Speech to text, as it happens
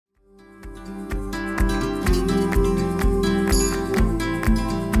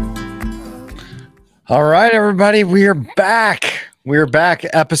All right, everybody, we are back. We're back.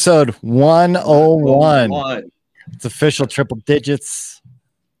 Episode 101. It's official triple digits.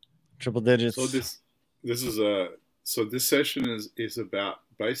 Triple digits. So this session is about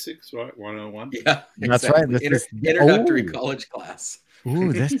basics, right? 101. Yeah, That's exactly. right. This is Introductory college class.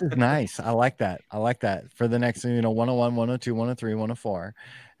 Ooh, this is nice. I like that. I like that. For the next, 101, 102, 103, 104.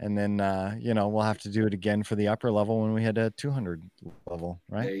 And then, we'll have to do it again for the upper level when we hit a 200 level,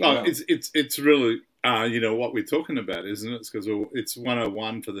 right? Oh, it's really, what we're talking about, isn't it? Because it's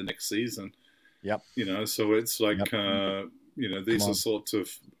 101 for the next season. Yep. So it's like, Yep. these are sorts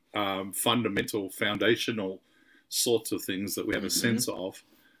of fundamental, foundational sorts of things that we have a sense of.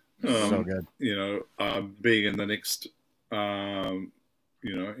 So good. Being in the next, in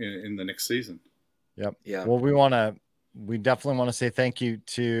the next season. Yep. Yeah. Well, we definitely want to say thank you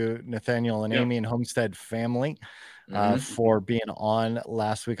to Nathaniel and Amy and Homestead family for being on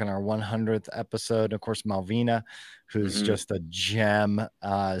last week on our 100th episode. Of course, Malvina, who's just a gem.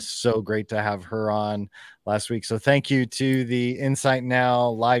 So great to have her on last week. So thank you to the Insight Now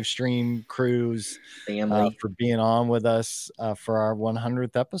live stream crews for being on with us for our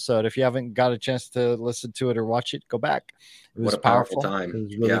 100th episode. If you haven't got a chance to listen to it or watch it, go back. It was what a powerful time. It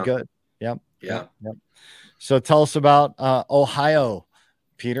was really good. Yep. Yeah. Yep. So tell us about Ohio,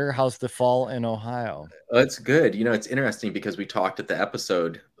 Peter. How's the fall in Ohio? It's good. It's interesting because we talked at the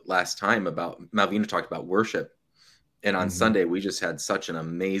episode last time about Malvina talked about worship. And on Sunday, we just had such an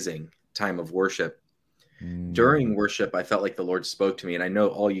amazing time of worship. During worship, I felt like the Lord spoke to me. And I know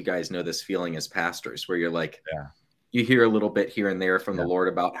all you guys know this feeling as pastors where you're like, you hear a little bit here and there from the Lord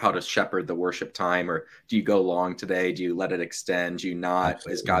about how to shepherd the worship time, or do you go long today? Do you let it extend? Do you not?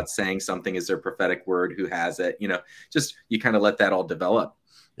 Absolutely. Is God saying something? Is there a prophetic word? Who has it? Just you kind of let that all develop.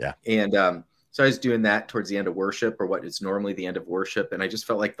 Yeah. And so I was doing that towards the end of worship, or what is normally the end of worship. And I just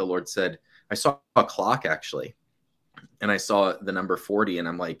felt like the Lord said, I saw a clock actually, and I saw the number 40. And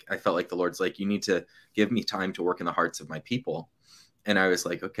I felt like the Lord's like, you need to give me time to work in the hearts of my people. And I was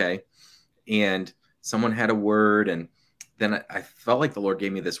like, okay. And someone had a word, and then I felt like the Lord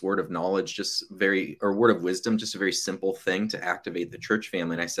gave me this word of knowledge, or word of wisdom, just a very simple thing to activate the church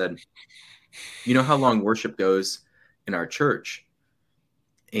family. And I said, you know how long worship goes in our church?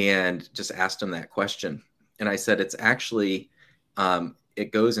 And just asked him that question. And I said, it's actually,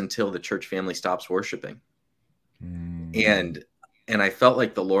 it goes until the church family stops worshiping. And I felt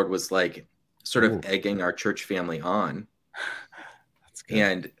like the Lord was like sort of egging our church family on. That's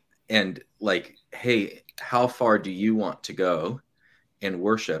good. And like, hey, how far do you want to go and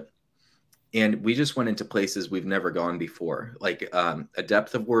worship? And we just went into places we've never gone before, like a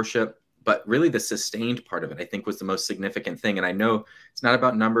depth of worship, but really the sustained part of it, I think, was the most significant thing. And I know it's not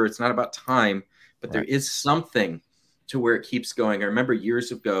about number, it's not about time, but there is something to where it keeps going. I remember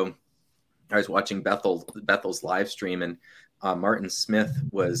years ago, I was watching Bethel's live stream, and Martin Smith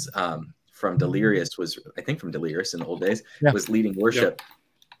was from Delirious, I think from Delirious in the old days, was leading worship.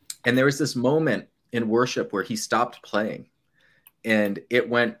 And there was this moment in worship where he stopped playing, and it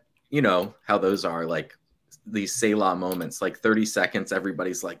went, how those are, like these Selah moments, like 30 seconds.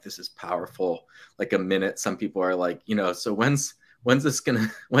 Everybody's like, this is powerful. Like a minute. Some people are like, so when's this gonna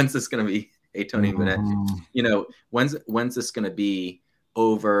be, hey, Tony Bennett, when's this gonna be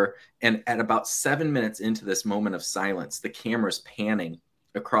over? And at about 7 minutes into this moment of silence, the camera's panning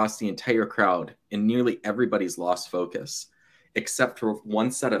across the entire crowd, and nearly everybody's lost focus, except for one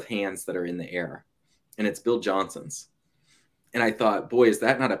set of hands that are in the air, and it's Bill Johnson's. And I thought, boy, is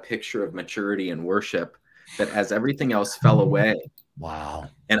that not a picture of maturity in worship, that as everything else fell away,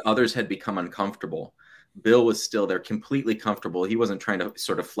 and others had become uncomfortable, Bill was still there, completely comfortable. He wasn't trying to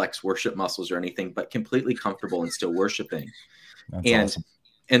sort of flex worship muscles or anything, but completely comfortable and still worshiping. Awesome.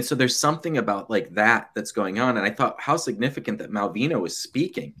 And so there's something about like that's going on. And I thought how significant that Malvina was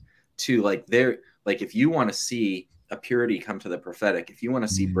speaking to, like, if you want to see a purity come to the prophetic, if you want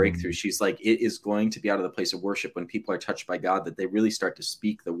to see breakthrough, she's like, it is going to be out of the place of worship when people are touched by God, that they really start to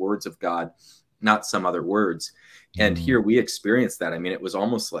speak the words of God, not some other words. And here we experienced that. I mean, it was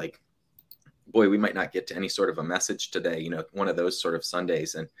almost like, boy, we might not get to any sort of a message today, one of those sort of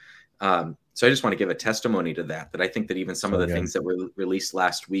Sundays. And so I just want to give a testimony to that I think that even some of the things that were released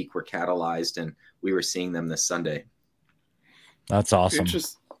last week were catalyzed, and we were seeing them this Sunday. That's awesome.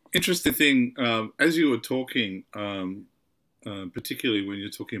 Interesting thing, as you were talking, particularly when you're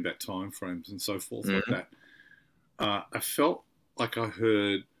talking about time frames and so forth like that, I felt like I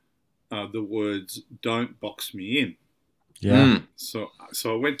heard the words, don't box me in. Yeah. So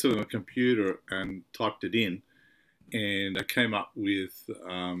I went to the computer and typed it in, and I came up with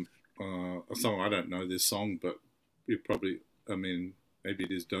a song. I don't know this song, but you probably, I mean, maybe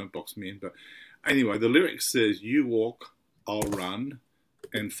it is "Don't box me in." But anyway, the lyric says, "You walk, I'll run,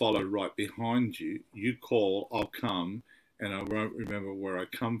 and follow right behind you. You call, I'll come, and I won't remember where I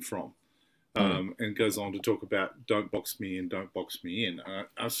come from." And goes on to talk about "Don't box me in, don't box me in."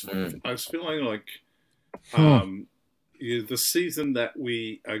 I was feeling like the season that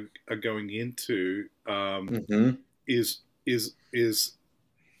we are going into is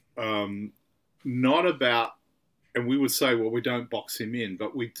not about, and we would say, well, we don't box him in,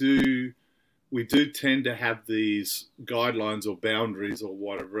 but we do tend to have these guidelines or boundaries or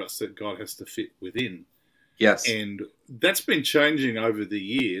whatever else that God has to fit within. Yes. And that's been changing over the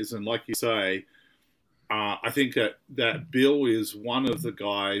years. And like you say, I think that Bill is one of the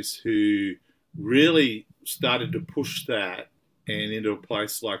guys who really started to push that and into a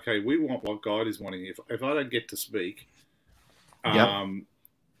place like, hey, we want what God is wanting. If I don't get to speak,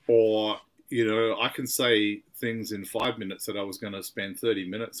 or, you know, I can say things in 5 minutes that I was going to spend 30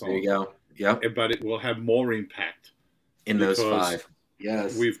 minutes on. There you go. Yeah. But it will have more impact in those 5.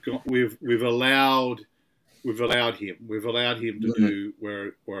 Yes. We've allowed him. We've allowed him to do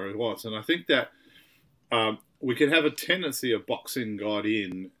where he wants. And I think that we can have a tendency of boxing God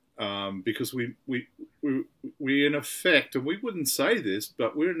in because we in effect, and we wouldn't say this,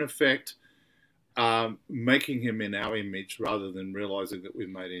 but we're in effect making him in our image rather than realizing that we're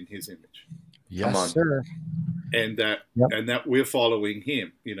made in his image. Yes, sir. And that we're following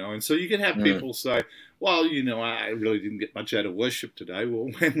him, you know. And so you can have people say, well, you know, I really didn't get much out of worship today.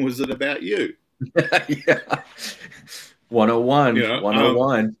 Well, when was it about you? Yeah. 101. You know,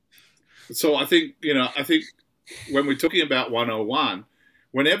 101. So I think when we're talking about 101,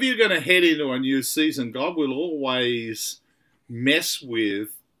 whenever you're going to head into a new season, God will always mess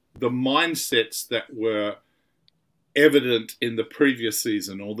with the mindsets that were evident in the previous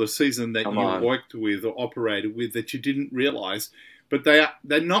season or the season that you worked with or operated with that you didn't realize, but they're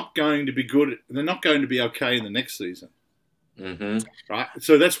not going to be good. They're not going to be okay in the next season. Right.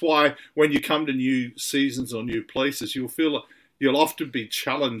 So that's why when you come to new seasons or new places, you'll often be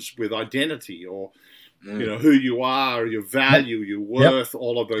challenged with identity or, you know, who you are, your value, your worth,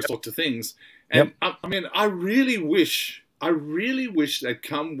 all of those sorts of things. And I mean, I really wish they'd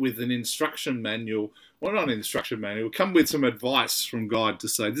come with an instruction manual. Well, not an instruction manual, come with some advice from God to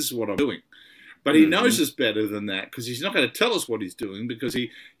say, this is what I'm doing. But he knows us better than that because he's not going to tell us what he's doing because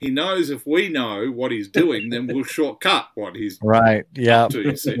he knows if we know what he's doing, then we'll shortcut what he's up to,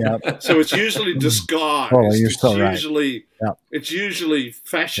 you see. So it's usually disguised. It's usually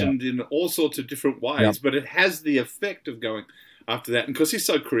fashioned in all sorts of different ways, but it has the effect of going after that. And because he's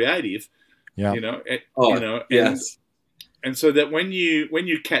so creative, you know, and so that when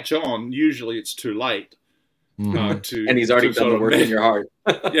you catch on, usually it's too late. And he's already done the work in your heart.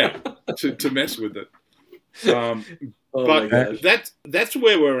 to mess with it. But that's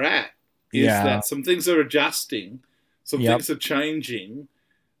where we're at. Is that some things are adjusting, some things are changing,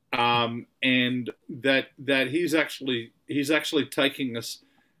 and that he's actually taking us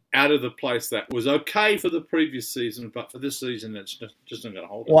out of the place that was okay for the previous season, but for this season, it's just not going to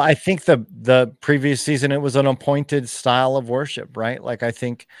hold it. Well, I think the previous season, it was an appointed style of worship, right? Like I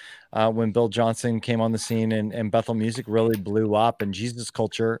think when Bill Johnson came on the scene and Bethel music really blew up and Jesus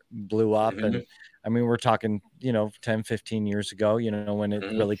culture blew up. And I mean, we're talking, you know, 10, 15 years ago, you know, when it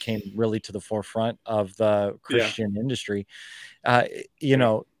really came to the forefront of the Christian industry, you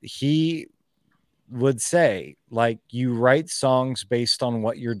know, he would say, like, you write songs based on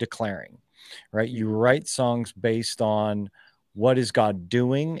what you're declaring, right? You write songs based on what is God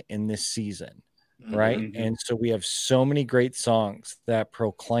doing in this season, right? And so we have so many great songs that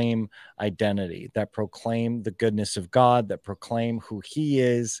proclaim identity, that proclaim the goodness of God, that proclaim who he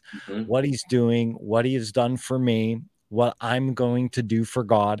is, what he's doing, what he has done for me, what I'm going to do for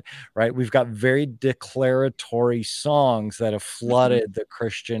God, right? We've got very declaratory songs that have flooded the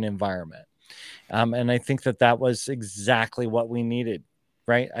Christian environment. And I think that was exactly what we needed,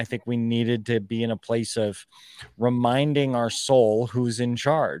 right? I think we needed to be in a place of reminding our soul who's in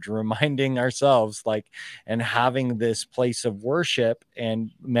charge, reminding ourselves, like, and having this place of worship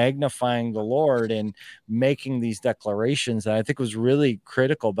and magnifying the Lord and making these declarations that I think was really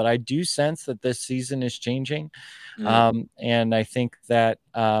critical. But I do sense that this season is changing. And I think that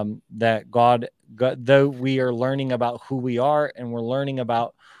that God, though we are learning about who we are and we're learning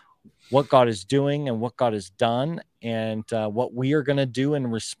about what God is doing and what God has done and what we are going to do in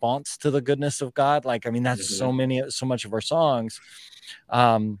response to the goodness of God. Like, I mean, that's so much of our songs.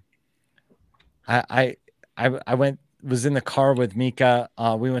 I was in the car with Mika.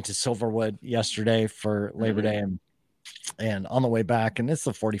 We went to Silverwood yesterday for Labor Day and on the way back, and it's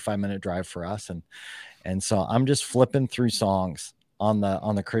a 45-minute drive for us. And so I'm just flipping through songs on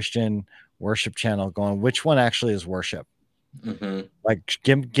the Christian worship channel going, which one actually is worship? Like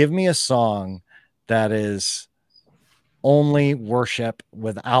give me a song that is only worship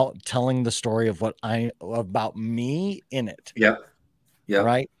without telling the story of about me in it. Yeah.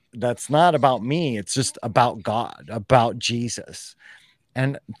 Right. That's not about me. It's just about God, about Jesus.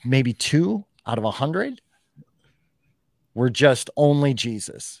 And maybe 2 out of 100 were just only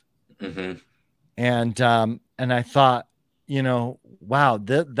Jesus. And I thought, wow,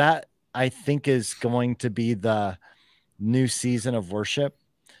 that I think is going to be the new season of worship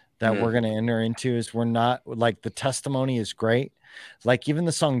that we're going to enter into. Is we're not like, the testimony is great. Like even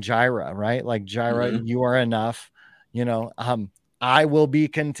the song Jireh, right? Like Jireh, you are enough, I will be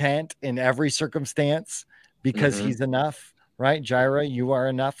content in every circumstance because he's enough, right? Jireh, you are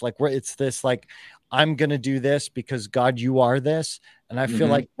enough. Like it's this, like, I'm going to do this because God, you are this. And I feel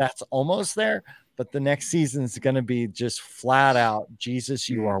like that's almost there, but the next season is going to be just flat out, Jesus,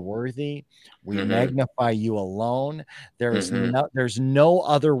 you are worthy. We magnify you alone. There's no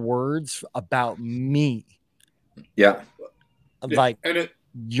other words about me. Yeah. Like,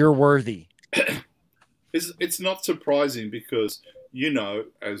 you're worthy. It's not surprising because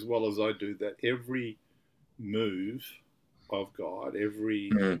as well as I do, that every move of God, every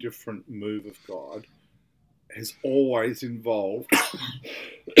different move of God has always involved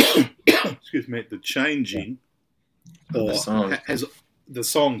excuse me, the changing or the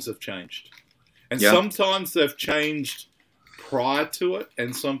songs have changed. And sometimes they've changed prior to it,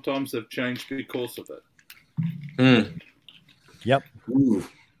 and sometimes they've changed because of it. Yep. Ooh.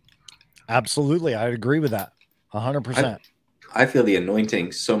 Absolutely. I agree with that 100%. I feel the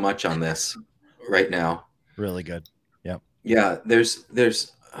anointing so much on this right now. Really good. Yep. Yeah. There's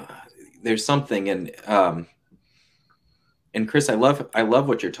something. And Chris, I love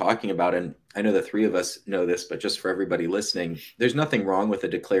what you're talking about. And I know the three of us know this, but just for everybody listening, there's nothing wrong with a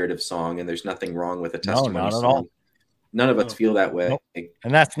declarative song, and there's nothing wrong with a testimony not song. At all. None of us feel that way. Nope.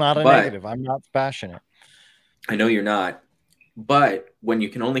 And that's not a negative. I'm not bashing it. I know you're not. But when you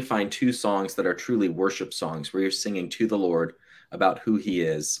can only find 2 songs that are truly worship songs, where you're singing to the Lord about who he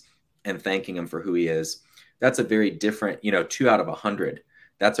is and thanking him for who he is, that's a very different, 2 out of 100.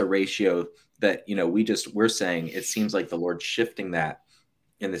 That's a ratio that, we're saying it seems like the Lord's shifting that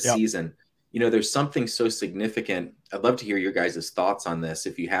in the season. There's something so significant. I'd love to hear your guys' thoughts on this,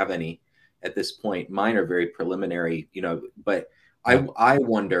 if you have any at this point. Mine are very preliminary, but I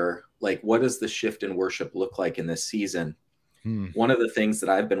wonder, like, what does the shift in worship look like in this season? One of the things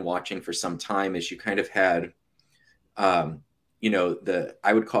that I've been watching for some time is you kind of had, I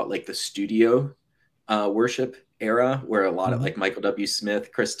would call it like the studio worship era, where a lot of like Michael W.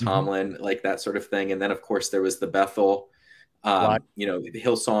 Smith, Chris Tomlin, like that sort of thing. And then of course there was the Bethel, the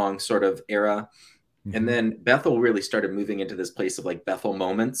Hillsong sort of era. And then Bethel really started moving into this place of like Bethel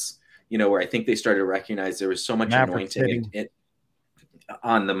moments, where I think they started to recognize there was so much anointing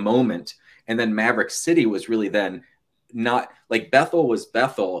on the moment. And then Maverick City was really then not like, Bethel was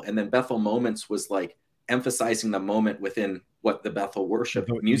Bethel, and then Bethel Moments was like emphasizing the moment within what the Bethel worship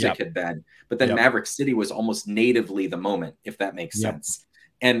music had been. But then Maverick City was almost natively the moment, if that makes sense.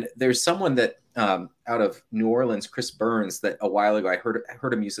 And there's someone that out of New Orleans, Chris Burns, that a while ago I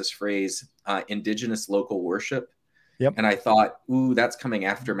heard him use this phrase, indigenous local worship. And I thought, ooh, that's coming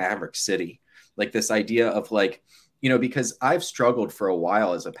after Maverick City. Like this idea of like, because I've struggled for a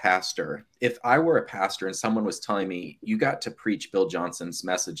while as a pastor. If I were a pastor and someone was telling me, you got to preach Bill Johnson's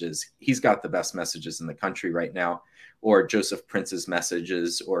messages, he's got the best messages in the country right now, or Joseph Prince's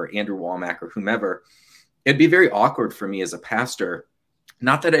messages, or Andrew Womack, or whomever, it'd be very awkward for me as a pastor.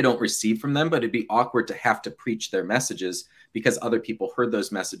 Not that I don't receive from them, but it'd be awkward to have to preach their messages because other people heard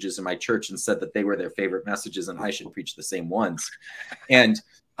those messages in my church and said that they were their favorite messages and I should preach the same ones. And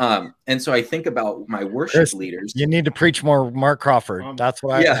so I think about my worship leaders. You need to preach more Mark Crawford. That's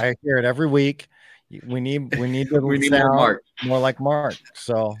what I hear it every week. We need more like Mark.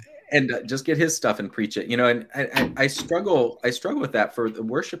 So, and just get his stuff and preach it, and I struggle with that for the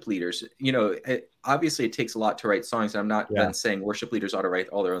worship leaders. Obviously it takes a lot to write songs. I'm not then saying worship leaders ought to write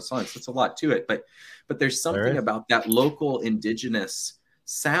all their own songs. It's a lot to it, but there's something about that local indigenous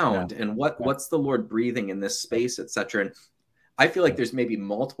sound and what's the Lord breathing in this space, etc. And I feel like there's maybe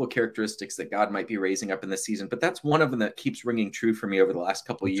multiple characteristics that God might be raising up in this season, but that's one of them that keeps ringing true for me over the last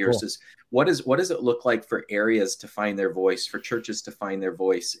couple of years. Cool. Is what does it look like for areas to find their voice, for churches to find their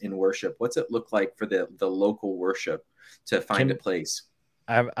voice in worship? What's it look like for the local worship to find a place?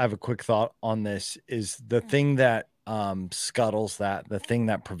 I have a quick thought on this. Is the thing that scuttles that, the thing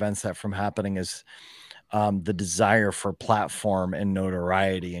that prevents that from happening is the desire for platform and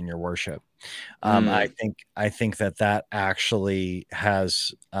notoriety in your worship. I think that actually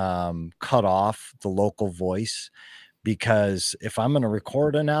has cut off the local voice, because if I'm going to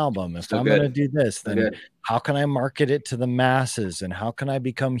record an album, if I'm going to do this, then how can I market it to the masses, and how can I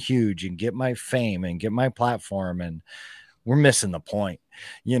become huge and get my fame and get my platform? And we're missing the point,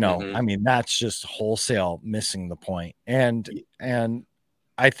 I mean, that's just wholesale missing the point. And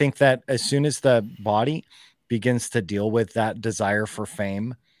I think that as soon as the body begins to deal with that desire for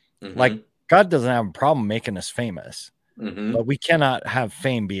fame, like, God doesn't have a problem making us famous, but we cannot have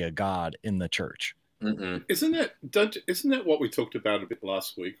fame be a god in the church. Isn't that what we talked about a bit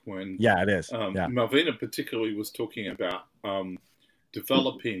last week when? Yeah, it is. Malvina particularly was talking about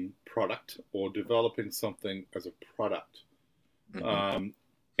developing product, or developing something as a product. And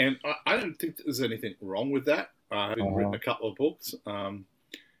I don't think there's anything wrong with that. I've written a couple of books, and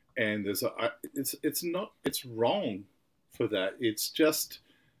it's wrong for that. It's just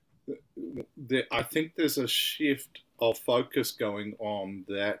I think there's a shift of focus going on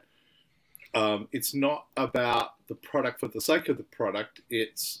that. It's not about the product for the sake of the product. I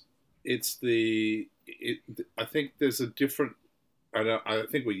think there's a different. I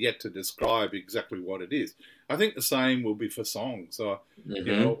think we're yet to describe exactly what it is. I think the same will be for songs.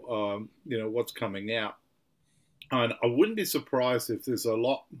 What's coming out, and I wouldn't be surprised if there's a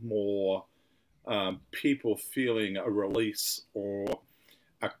lot more people feeling a release or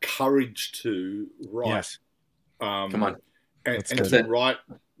a courage to write. Yes. Come on, and to write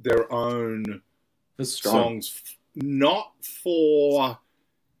their own songs, not for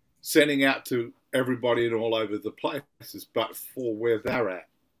sending out to everybody and all over the places, but for where they're at,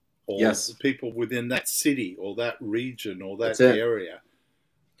 or the people within that city or that region or that area.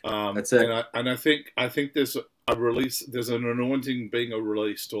 That's it. And I think there's a release. There's an anointing being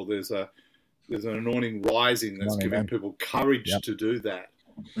released, or there's an anointing rising that's giving people courage to do that,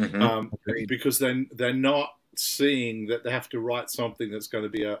 because then they're not seeing that they have to write something that's going to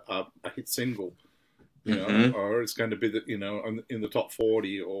be a hit single, or it's going to be in the top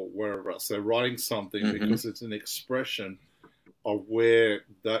 40 or wherever else. They're writing something because it's an expression of where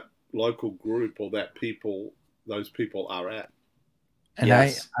that local group or those people are at. And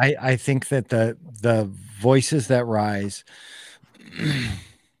I think that the voices that rise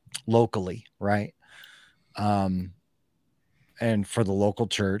locally, right, and for the local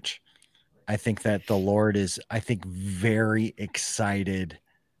church, I think that the Lord is, very excited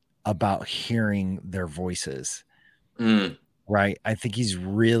about hearing their voices. Right. I think he's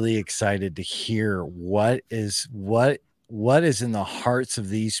really excited to hear what is in the hearts of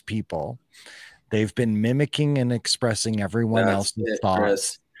these people. They've been mimicking and expressing everyone else's thoughts.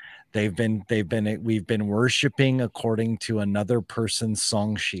 Chris. We've been worshiping according to another person's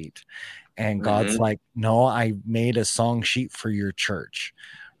song sheet. And God's like, no, I made a song sheet for your church.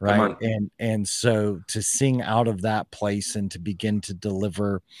 Right. And so to sing out of that place and to begin to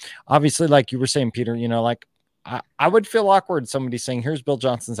deliver, obviously, like you were saying, Peter, like I would feel awkward somebody saying, here's Bill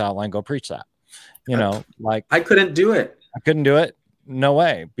Johnson's outline, go preach that. Like I couldn't do it. I couldn't do it. No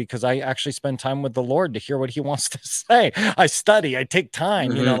way, because I actually spend time with the Lord to hear what he wants to say. I study, I take time,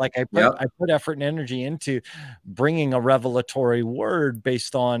 like I put effort and energy into bringing a revelatory word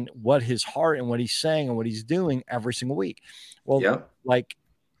based on what his heart and what he's saying and what he's doing every single week. Well,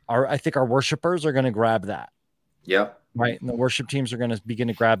 I think our worshipers are going to grab that. Right. And the worship teams are going to begin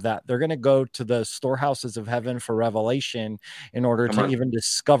to grab that. They're going to go to the storehouses of heaven for revelation in order to even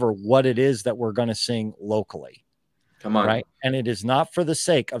discover what it is that we're going to sing locally. Right. And it is not for the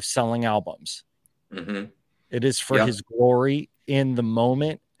sake of selling albums. It is for his glory in the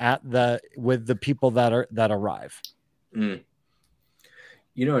moment with the people that arrive.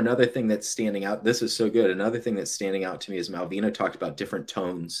 Another thing that's standing out, this is so good. Another thing that's standing out to me is Malvina talked about different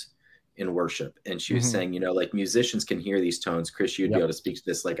tones in worship. And she was saying, like musicians can hear these tones. Chris, you'd be able to speak to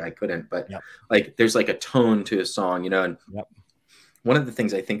this like I couldn't, but like there's like a tone to a song, and one of the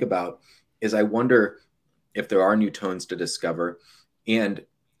things I think about is I wonder if there are new tones to discover. And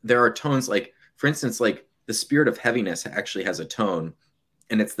there are tones like, for instance, like the spirit of heaviness actually has a tone,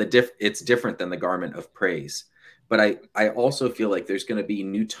 and it's different than the garment of praise. But I also feel like there's going to be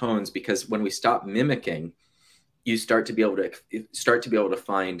new tones, because when we stop mimicking, you start to be able to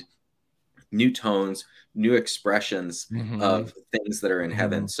find new tones, new expressions of things that are in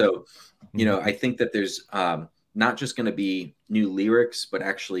heaven. So, I think that there's not just going to be new lyrics, but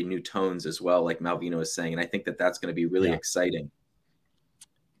actually new tones as well, like Malvina was saying. And I think that that's going to be really exciting.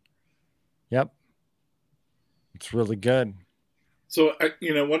 Yep. It's really good. So,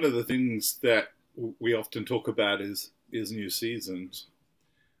 one of the things that we often talk about is new seasons.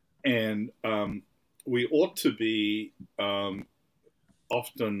 And we ought to be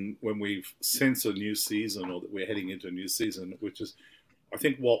often when we sense a new season or that we're heading into a new season, which is, I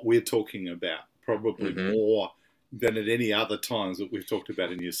think, what we're talking about probably more than at any other times that we've talked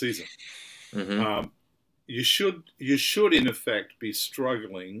about a new season. You should in effect be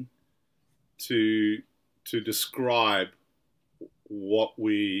struggling to describe what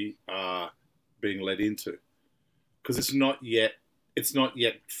we are being led into, because it's not yet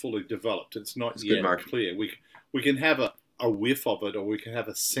fully developed. It's not yet clear. We can have a whiff of it, or we can have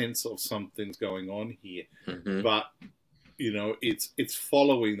a sense of something's going on here, but it's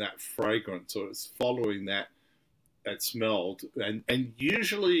following that fragrance, or it's following that smell, and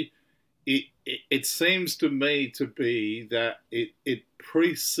usually it seems to me to be that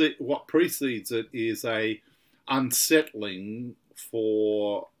what precedes it is a unsettling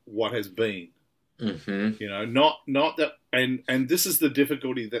for what has been. Not that, and this is the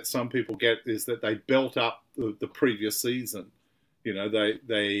difficulty that some people get, is that they belt up the previous season.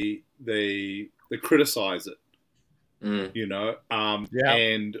 They criticize it. And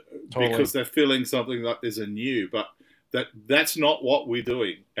totally. Because they're feeling something like there's a new, but that's not what we're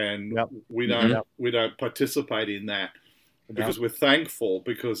doing, and we don't participate in that, because we're thankful,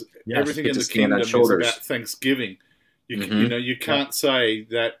 because everything in the kingdom is about thanksgiving. You can't say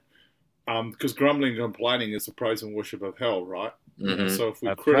that, because grumbling and complaining is the praise and worship of hell, right? So if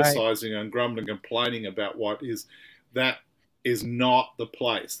we're criticizing and grumbling and complaining about what is, that is not the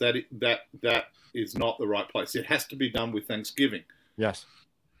place. That is not the right place. It has to be done with thanksgiving. Yes.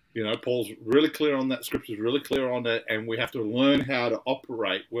 Paul's really clear on that. Scripture's really clear on that, and we have to learn how to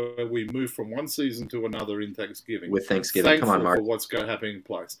operate where we move from one season to another in thanksgiving. With thanksgiving, come on, Mark. For what's happening in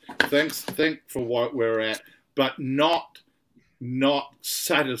place. Thank for what we're at, but not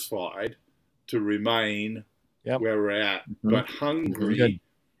satisfied to remain where we're at, but hungry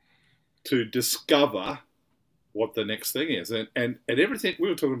to discover what the next thing is. And everything, we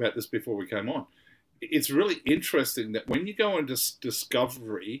were talking about this before we came on. It's really interesting that when you go into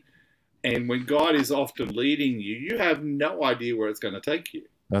discovery, and when God is often leading you, you have no idea where it's going to take you.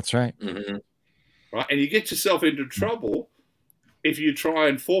 That's right. Right? And you get yourself into trouble if you try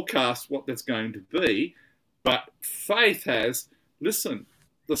and forecast what that's going to be. But faith has, listen,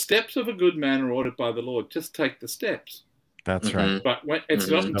 the steps of a good man are ordered by the Lord. Just take the steps. That's right. But it's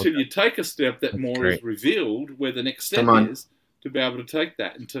not until you take a step that more is revealed where the next step is, to be able to take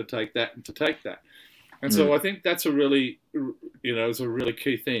that and to take that and to take that. And so I think that's a really, is a really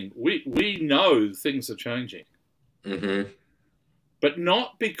key thing. We know things are changing, but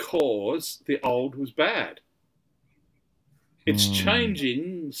not because the old was bad. It's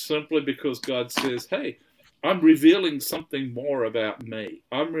changing simply because God says, hey, I'm revealing something more about me.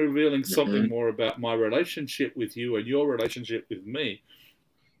 I'm revealing something more about my relationship with you and your relationship with me.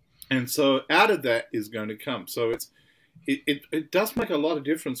 And so out of that is going to come. So it does make a lot of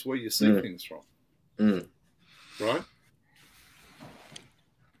difference where you see things from. Right?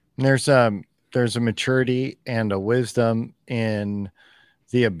 There's a maturity and a wisdom in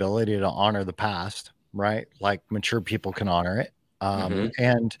the ability to honor the past, right? Like mature people can honor it.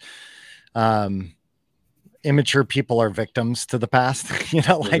 And immature people are victims to the past.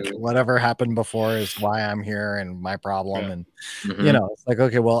 Like whatever happened before is why I'm here and my problem. And it's like,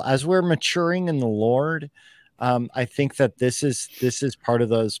 okay, well, as we're maturing in the Lord, I think that this is part of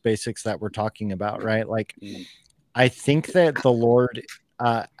those basics that we're talking about, right? Like, I think that the Lord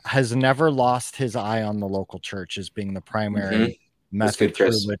has never lost his eye on the local church as being the primary method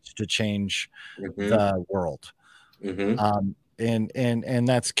through which to change the world. And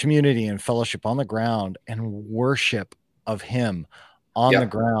that's community and fellowship on the ground and worship of him on the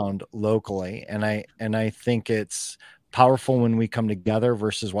ground locally. And I think it's powerful when we come together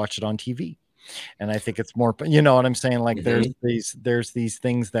versus watch it on TV. And I think it's more, you know what I'm saying? Like there's these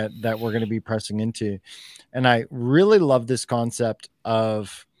things that we're going to be pressing into. And I really love this concept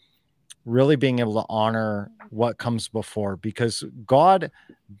of really being able to honor what comes before, because God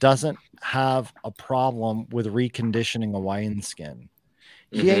doesn't have a problem with reconditioning a wineskin.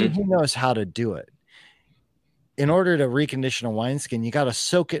 He knows how to do it. In order to recondition a wineskin, you got to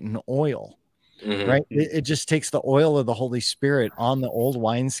soak it in oil. Right? It just takes the oil of the Holy Spirit on the old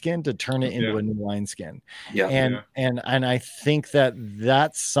wineskin to turn it into a new wineskin. And I think that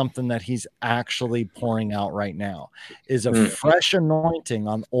that's something that he's actually pouring out right now, is a fresh anointing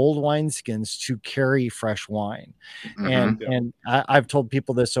on old wineskins to carry fresh wine. And I've told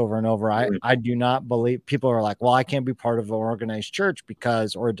people this over and over. I do not believe, people are like, well, I can't be part of an organized church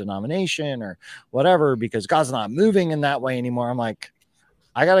or a denomination or whatever, because God's not moving in that way anymore. I'm like,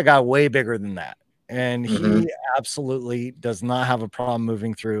 I got a guy way bigger than that. And he absolutely does not have a problem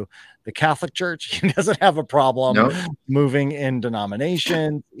moving through the Catholic Church. He doesn't have a problem moving in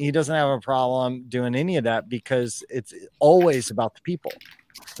denominations. He doesn't have a problem doing any of that because it's always about the people.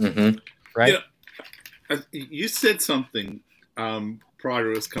 Right? You said something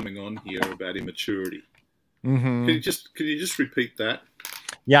prior to us coming on here about immaturity. Can you just repeat that?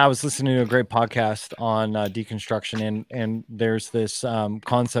 Yeah, I was listening to a great podcast on deconstruction, and there's this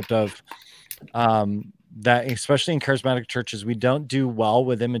concept of that, especially in charismatic churches, we don't do well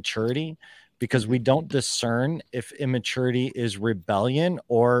with immaturity because we don't discern if immaturity is rebellion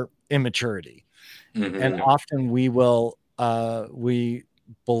or immaturity. And often we will we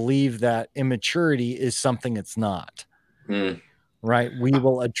believe that immaturity is something it's not. Right? We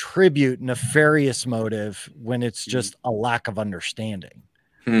will attribute nefarious motive when it's just a lack of understanding.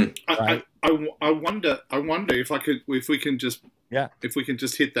 Right? I wonder if we can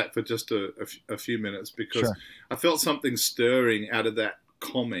just hit that for just a few minutes, because I felt something stirring out of that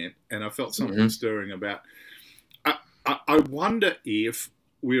comment, and I felt something stirring about. I wonder if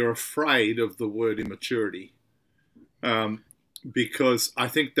we're afraid of the word immaturity, because I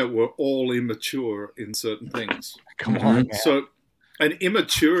think that we're all immature in certain things. Come on, man. So. And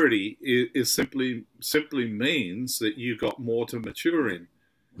immaturity is simply means that you got more to mature in,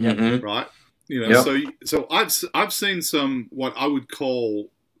 right? You know, so I've seen some what I would call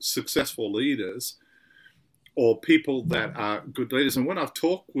successful leaders, or people that are good leaders, and when I've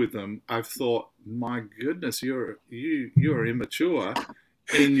talked with them, I've thought, my goodness, you're immature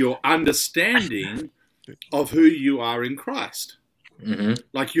in your understanding of who you are in Christ,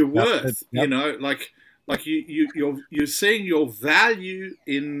 like your worth, you know, like you're seeing your value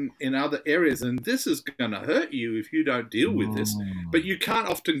in other areas, and this is going to hurt you if you don't deal with this. But you can't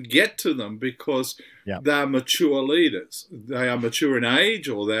often get to them because they're mature leaders. They are mature in age,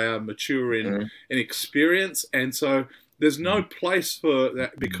 or they are mature in experience, and so there's no place for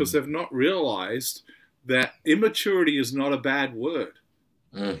that because they've not realized that immaturity is not a bad word.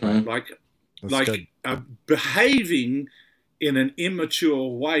 Like behaving in an immature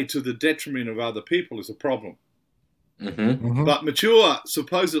way to the detriment of other people is a problem. But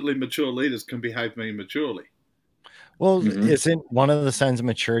supposedly mature leaders can behave immaturely. Well, isn't one of the signs of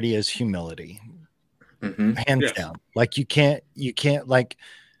maturity is humility? Hands down. Like you can't like,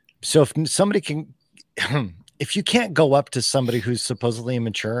 so if somebody can, if you can't go up to somebody who's supposedly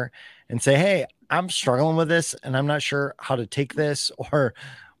immature and say, hey, I'm struggling with this and I'm not sure how to take this, or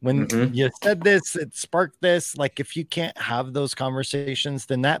when you said this, it sparked this. Like, if you can't have those conversations,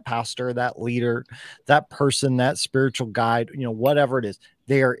 then that pastor, that leader, that person, that spiritual guide, you know, whatever it is,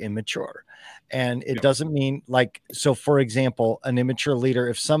 they are immature. And it doesn't mean like, so for example, an immature leader,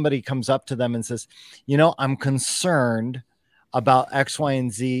 if somebody comes up to them and says, you know, I'm concerned about X, Y,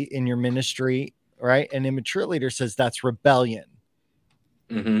 and Z in your ministry, right? An immature leader says that's rebellion,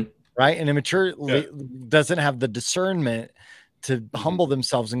 right? An immature doesn't have the discernment to humble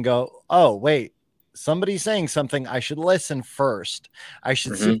themselves and go, oh, wait, somebody's saying something. I should listen first. I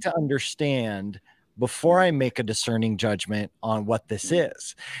should seek to understand before I make a discerning judgment on what this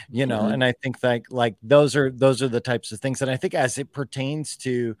is, you know? And I think that like, those are the types of things. And I think as it pertains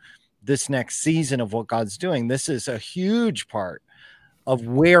to this next season of what God's doing, this is a huge part of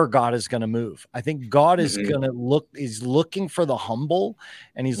where God is going to move. I think God is going to he's looking for the humble,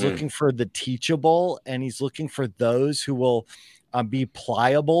 and he's looking for the teachable, and he's looking for those who will be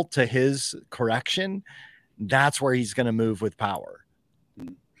pliable to his correction. That's where he's going to move with power.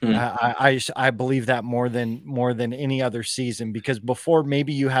 I believe that more than any other season, because before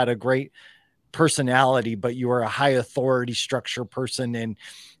maybe you had a great personality, but you were a high authority structure person and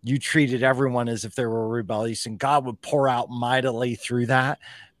you treated everyone as if they were rebellious, and God would pour out mightily through that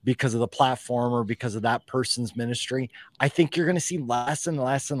because of the platform or because of that person's ministry. I think you're going to see less and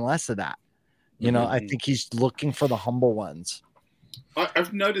less and less of that. You know, I think he's looking for the humble ones.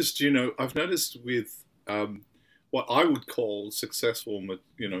 I've noticed with what I would call successful,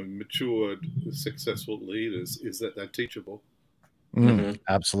 matured, successful leaders is that they're teachable.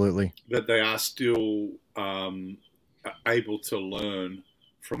 Absolutely. That they are still able to learn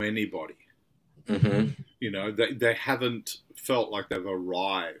from anybody. You know, they haven't felt like they've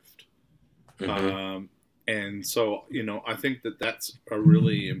arrived. And so, you know, I think that that's a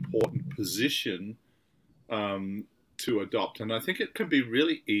really important position to adopt. And I think it can be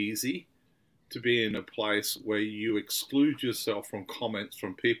really easy to be in a place where you exclude yourself from comments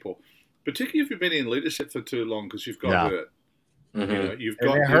from people, particularly if you've been in leadership for too long, because you've got hurt. You know, you've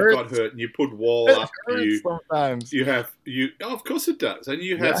got hurt, and you put wall up. Sometimes of course it does, and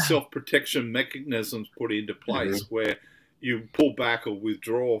you have self-protection mechanisms put into place where you pull back or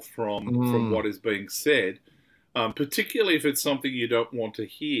withdraw from what is being said, particularly if it's something you don't want to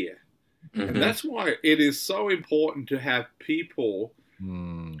hear. And that's why it is so important to have people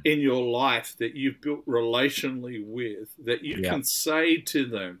in your life that you've built relationally with, that you can say to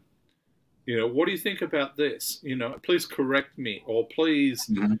them, you know, what do you think about this? You know, please correct me, or please,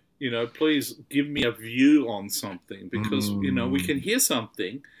 you know, please give me a view on something, because, you know, we can hear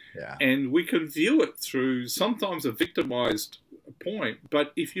something and we can view it through sometimes a victimized point.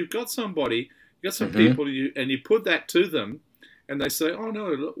 But if you've got somebody, you got some people, and you put that to them, and they say, oh,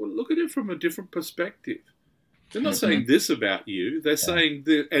 no, look at it from a different perspective. They're not saying this about you. They're saying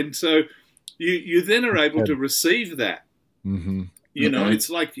this. And so you then are able to receive that. You know, it's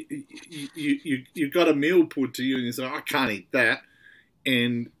like you got a meal put to you, and you say, I can't eat that.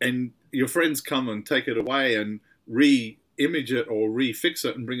 And your friends come and take it away and re-image it or re-fix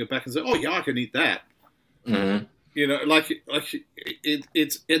it and bring it back and say, oh, yeah, I can eat that. You know,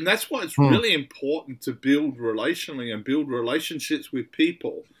 it's and that's why it's really important to build relationally and build relationships with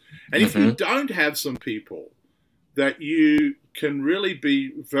people. And if you don't have some people that you can really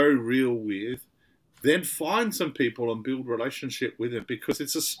be very real with, then find some people and build relationship with them, because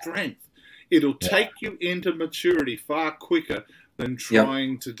it's a strength. It'll take you into maturity far quicker than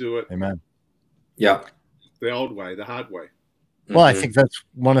trying to do it the old way, the hard way. Well, I think that's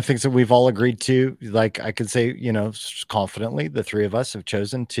one of the things that we've all agreed to. Like, I could say, you know, confidently, the three of us have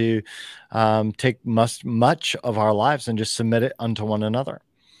chosen to take much of our lives and just submit it unto one another,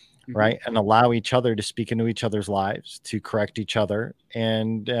 right? And allow each other to speak into each other's lives, to correct each other,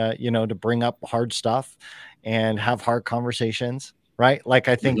 and, you know, to bring up hard stuff and have hard conversations, right? Like,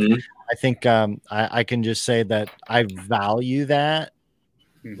 I think, I can just say that I value that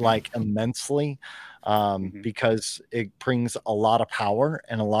like immensely, because it brings a lot of power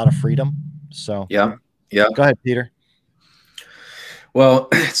and a lot of freedom. So go ahead, Peter. Well,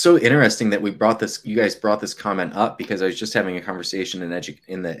 it's so interesting that you guys brought this comment up, because I was just having a conversation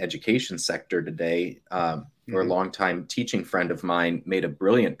in the education sector today, where a longtime teaching friend of mine made a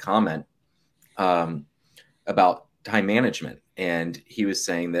brilliant comment about time management. And he was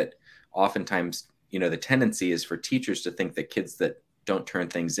saying that oftentimes, you know, the tendency is for teachers to think that kids that don't turn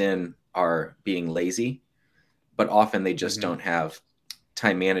things in are being lazy, but often they just don't have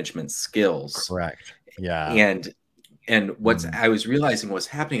time management skills. Correct. Yeah. And what's I was realizing what's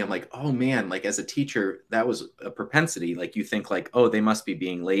happening, I'm like, oh man, like as a teacher, that was a propensity. Like you think like, oh, they must be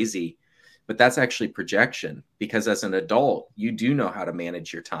being lazy, but that's actually projection, because as an adult, you do know how to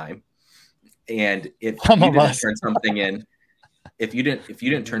manage your time. And if you didn't turn something in, if you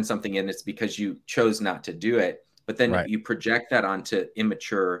didn't turn something in, it's because you chose not to do it. But then you project that onto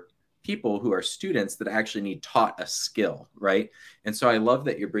immature people who are students that actually need taught a skill, right? And so I love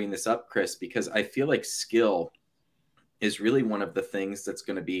that you're bringing this up, Chris, because I feel like skill is really one of the things that's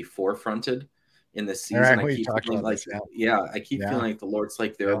going to be forefronted in this season. I keep feeling like, I keep feeling like the Lord's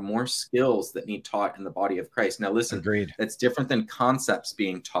like, there are more skills that need taught in the body of Christ. Now, listen, that's different than concepts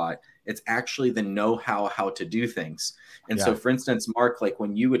being taught. It's actually the know-how, how to do things. And so, for instance, Mark, like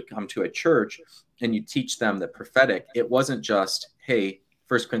when you would come to a church and you teach them the prophetic, it wasn't just, hey,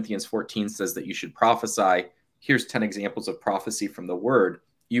 1 Corinthians 14 says that you should prophesy. Here's 10 examples of prophecy from the word.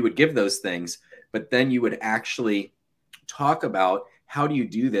 You would give those things, but then you would actually talk about how do you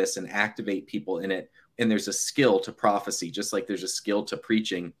do this and activate people in it. And there's a skill to prophecy, just like there's a skill to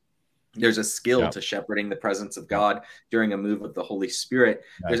preaching. There's a skill to shepherding the presence of God during a move of the Holy Spirit.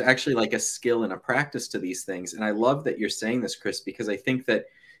 There's actually like a skill and a practice to these things. And I love that you're saying this, Chris, because I think that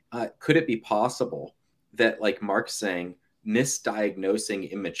could it be possible that, like Mark's saying, misdiagnosing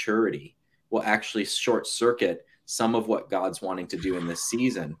immaturity will actually short circuit some of what God's wanting to do in this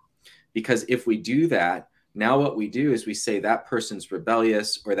season? Because if we do that, now what we do is we say that person's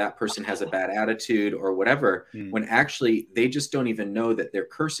rebellious, or that person has a bad attitude, or whatever, when actually they just don't even know that they're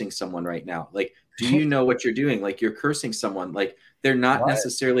cursing someone right now. Like, do you know what you're doing? Like, you're cursing someone. Like, they're not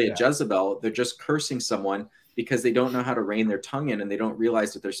necessarily a Jezebel. They're just cursing someone because they don't know how to rein their tongue in, and they don't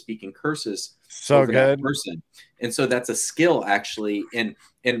realize that they're speaking curses over that person. And so that's a skill, actually.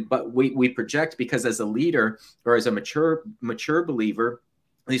 But we project, because as a leader or as a mature believer,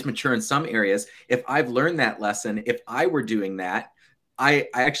 at least mature in some areas, if I've learned that lesson, if I were doing that, I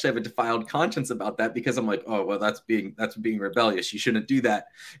actually have a defiled conscience about that, because I'm like, oh, well, that's being rebellious. You shouldn't do that.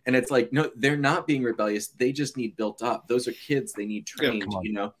 And it's like, no, they're not being rebellious. They just need built up. Those are kids. They need trained,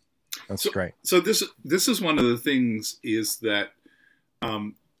 you know? That's great. So this is one of the things, is that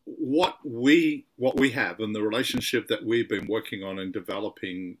what we have and the relationship that we've been working on and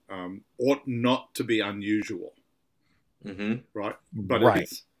developing ought not to be unusual. Right? But it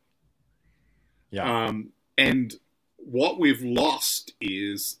is. Yeah. And what we've lost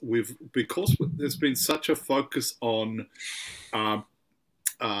is because there's been such a focus on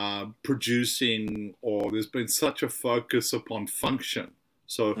producing, or there's been such a focus upon function.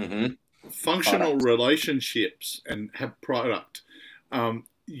 So functional relationships and have product.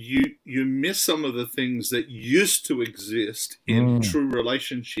 You miss some of the things that used to exist in true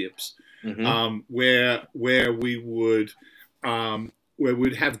relationships, where we would where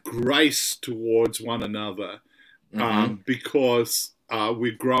we'd have grace towards one another, because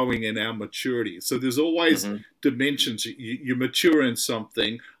we're growing in our maturity. So there's always dimensions. You mature in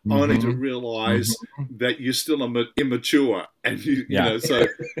something only to realize that you're still immature, and you know, so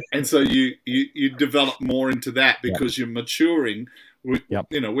you develop more into that because you're maturing.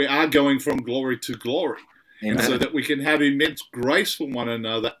 You know, we are going from glory to glory. Amen. And so that we can have immense grace for one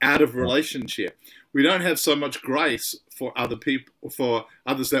another out of relationship. We don't have so much grace for other people, for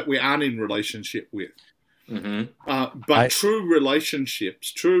others that we aren't in relationship with. But true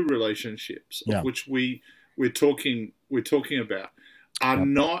relationships, of which we're talking about, are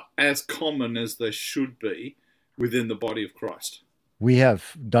not as common as they should be within the body of Christ. We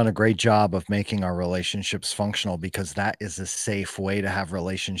have done a great job of making our relationships functional, because that is a safe way to have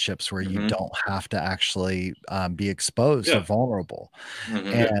relationships where you don't have to actually be exposed or vulnerable.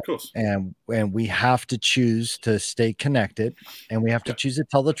 And we have to choose to stay connected, and we have to choose to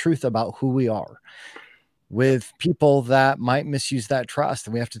tell the truth about who we are with people that might misuse that trust.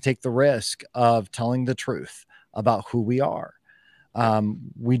 And we have to take the risk of telling the truth about who we are.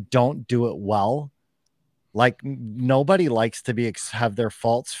 We don't do it well. Like, nobody likes to have their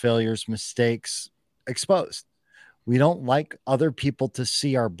faults, failures, mistakes exposed. We don't like other people to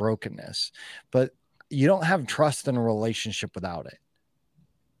see our brokenness, but you don't have trust in a relationship without it.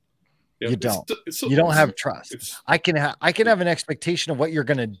 You don't. You don't have trust. I can have an expectation of what you're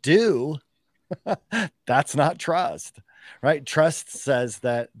going to do. That's not trust, right? Trust says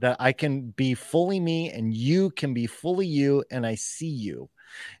that I can be fully me and you can be fully you, and I see you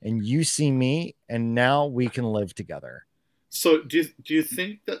and you see me, and now we can live together. So do you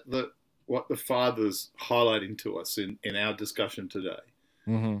think that what the Father's highlighting to us in our discussion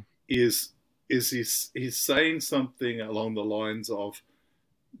today is he's saying something along the lines of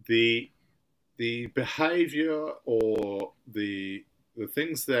the behavior or the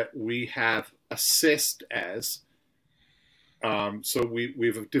things that we have assessed as, so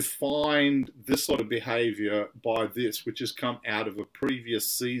we've defined this sort of behavior by this, which has come out of a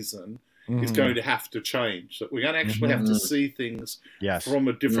previous season, is going to have to change. So we're going to actually have to see things from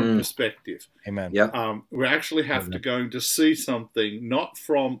a different perspective. Amen. We actually have going to see something not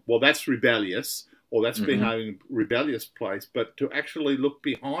from, well, that's rebellious, or that's behaving in a rebellious place, but to actually look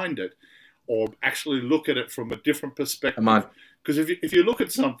behind it, or actually look at it from a different perspective. Because if you look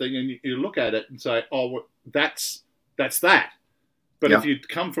at something and you look at it and say, oh, well, that's that. But if you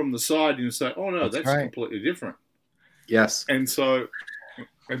come from the side and you say, oh, no, that's completely different. Yes. And so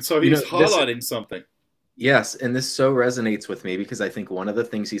he's highlighting something. Yes. And this so resonates with me, because I think one of the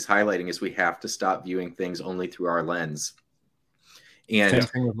things he's highlighting is we have to stop viewing things only through our lens. And same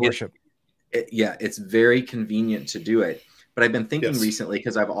thing with worship. It's very convenient to do it. But I've been thinking recently,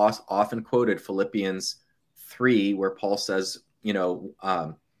 because I've often quoted Philippians 3, where Paul says,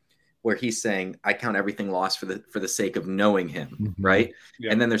 where he's saying, I count everything lost for the sake of knowing him, right?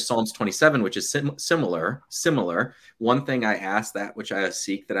 And then there's Psalms 27, which is similar. One thing I ask, that which I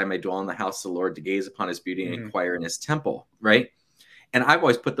seek, that I may dwell in the house of the Lord, to gaze upon his beauty and inquire in his temple, right? And I've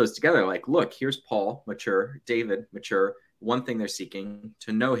always put those together, like, look, here's Paul, mature, David, mature. One thing they're seeking,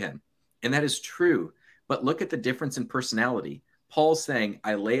 to know him. And that is true. But look at the difference in personality. Paul's saying,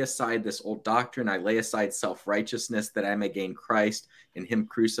 I lay aside this old doctrine. I lay aside self-righteousness, that I may gain Christ and him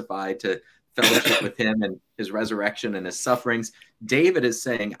crucified, to fellowship with him and his resurrection and his sufferings. David is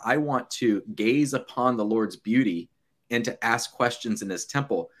saying, I want to gaze upon the Lord's beauty and to ask questions in his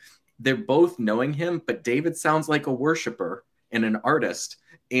temple. They're both knowing him, but David sounds like a worshiper and an artist,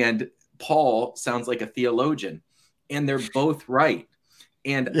 and Paul sounds like a theologian, and they're both right.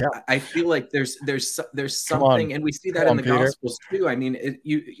 And I feel like there's something, and we see that in the Gospels too. I mean,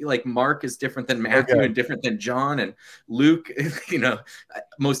 you like, Mark is different than Matthew and different than John, and Luke,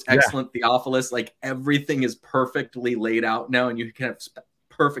 most excellent Theophilus. Like, everything is perfectly laid out now, and you can have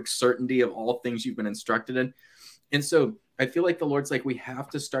perfect certainty of all things you've been instructed in. And so I feel like the Lord's like, we have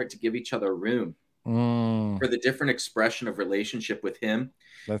to start to give each other room for the different expression of relationship with him.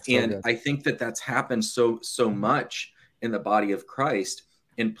 I think that's happened so much in the body of Christ.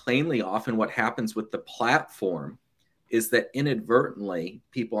 And plainly, often what happens with the platform is that inadvertently,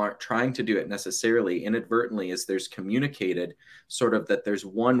 people aren't trying to do it necessarily. Inadvertently, as there's communicated sort of that there's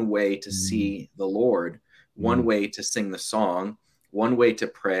one way to see the Lord, one way to sing the song, one way to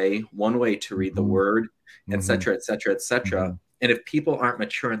pray, one way to read the word, etc., etc., etc. And if people aren't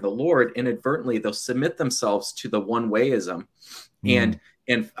mature in the Lord, inadvertently they'll submit themselves to the one wayism, and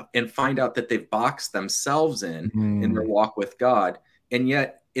find out that they've boxed themselves in their walk with God. And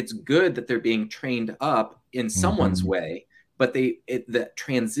yet it's good that they're being trained up in someone's way, but that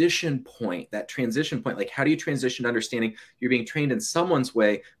transition point, like, how do you transition to understanding you're being trained in someone's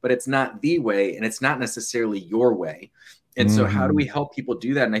way, but it's not the way, and it's not necessarily your way. And so how do we help people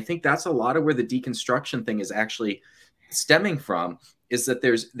do that? And I think that's a lot of where the deconstruction thing is actually stemming from, is that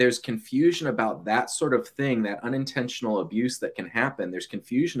there's confusion about that sort of thing, that unintentional abuse that can happen. There's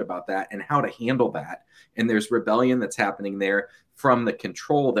confusion about that and how to handle that. And there's rebellion that's happening there from the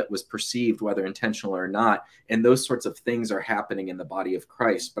control that was perceived, whether intentional or not. And those sorts of things are happening in the body of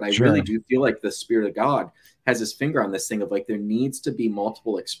Christ. But I really do feel like the Spirit of God has his finger on this thing of, like, there needs to be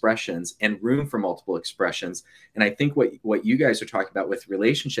multiple expressions and room for multiple expressions. And I think what you guys are talking about with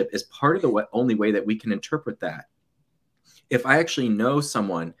relationship is part of the only way that we can interpret that. If I actually know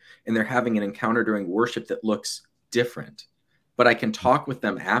someone and they're having an encounter during worship that looks different, but I can talk with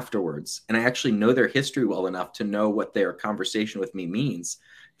them afterwards, and I actually know their history well enough to know what their conversation with me means,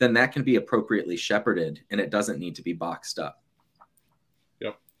 then that can be appropriately shepherded, and it doesn't need to be boxed up.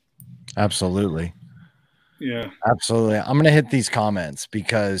 Yep. Absolutely. Yeah. Absolutely. I'm going to hit these comments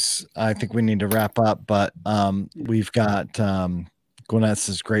because I think we need to wrap up, but we've got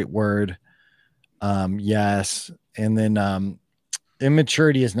Gwyneth's great word. Yes. And then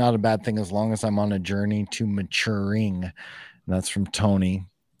immaturity is not a bad thing as long as I'm on a journey to maturing. And that's from Tony.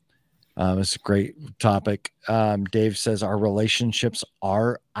 It's a great topic. Dave says our relationships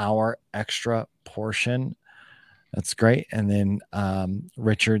are our extra portion. That's great. And then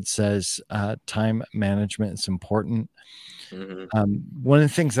Richard says time management is important. One of the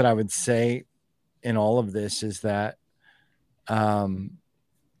things that I would say in all of this is that our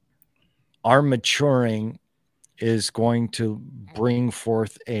maturing is going to bring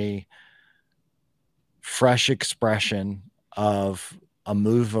forth a fresh expression of a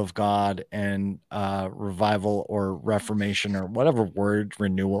move of God and revival or reformation or whatever word,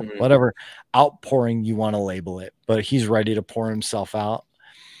 renewal, whatever outpouring you want to label it. But he's ready to pour himself out.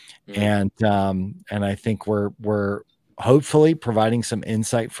 And I think we're hopefully providing some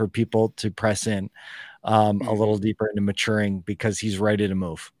insight for people to press in a little deeper into maturing, because he's ready to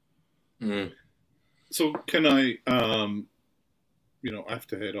move. So can I, I have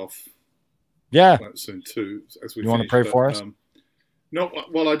to head off. Yeah. Soon too. As we want to pray for us? No.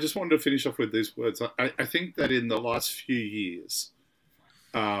 Well, I just wanted to finish off with these words. I think that in the last few years,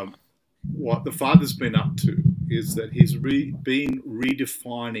 what the Father's been up to is that he's been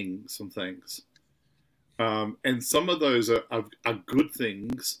redefining some things, and some of those are good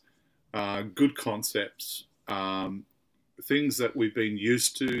things, good concepts. Things that we've been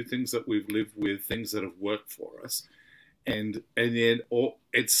used to, things that we've lived with, things that have worked for us. And then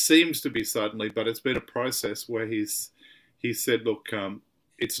it seems to be suddenly, but it's been a process where he said, look,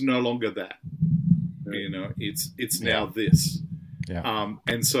 it's no longer that, it's now this. Yeah.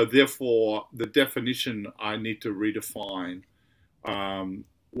 And so therefore the definition I need to redefine,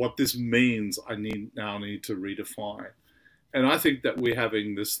 what this means, I now need to redefine. And I think that we're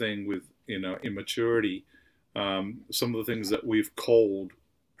having this thing with, immaturity. Some of the things that we've called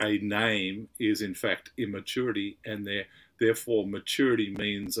a name is in fact immaturity, and therefore maturity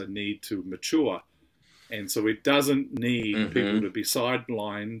means a need to mature. And so it doesn't need people to be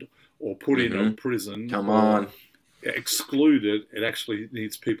sidelined or put in a prison or excluded. It actually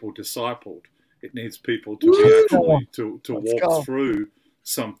needs people discipled. It needs people to be actually to walk through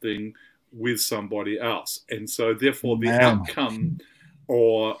something with somebody else. And so therefore the outcome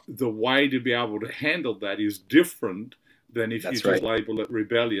or the way to be able to handle that is different than if you just label it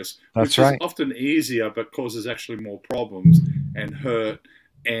rebellious, which is often easier but causes actually more problems and hurt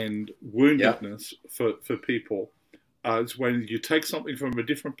and woundedness for people. It's when you take something from a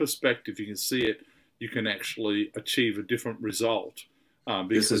different perspective, you can see it, you can actually achieve a different result.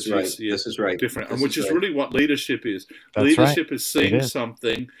 This is right. Different, and which is really what leadership is. Leadership is seeing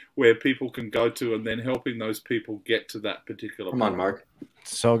something where people can go to and then helping those people get to that particular point. Come on, Mark.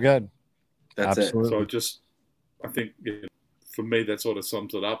 So good. That's Absolutely. it. So I think for me, that sort of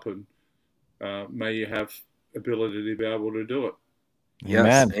sums it up, and may you have ability to be able to do it.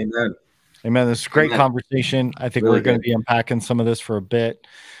 Yes. Amen. Amen. This is a great conversation. I think we're going to be unpacking some of this for a bit.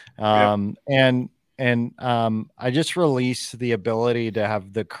 And I just released the ability to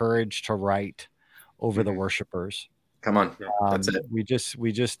have the courage to write over the worshipers. Come on. That's it. We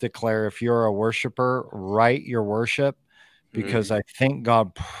just declare, if you're a worshiper, write your worship, because I think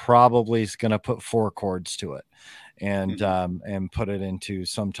God probably is going to put 4 chords to it and put it into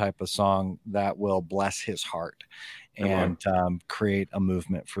some type of song that will bless his heart and create a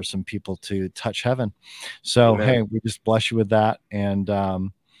movement for some people to touch heaven. So, hey, we just bless you with that. And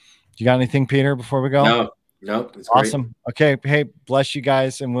you got anything, Peter, before we go? No, it's awesome. Great. Okay. Hey, bless you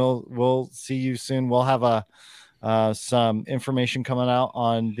guys. And we'll see you soon. We'll have some information coming out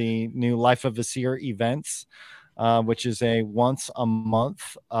on the new Life of a Seer events, which is a once a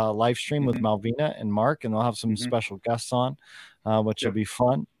month live stream with Malvina and Mark, and they'll have some special guests on, which will be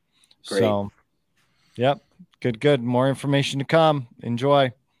fun. Great. So, yep. Good. More information to come.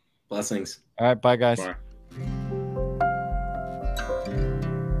 Enjoy. Blessings. All right. Bye, guys. Bye.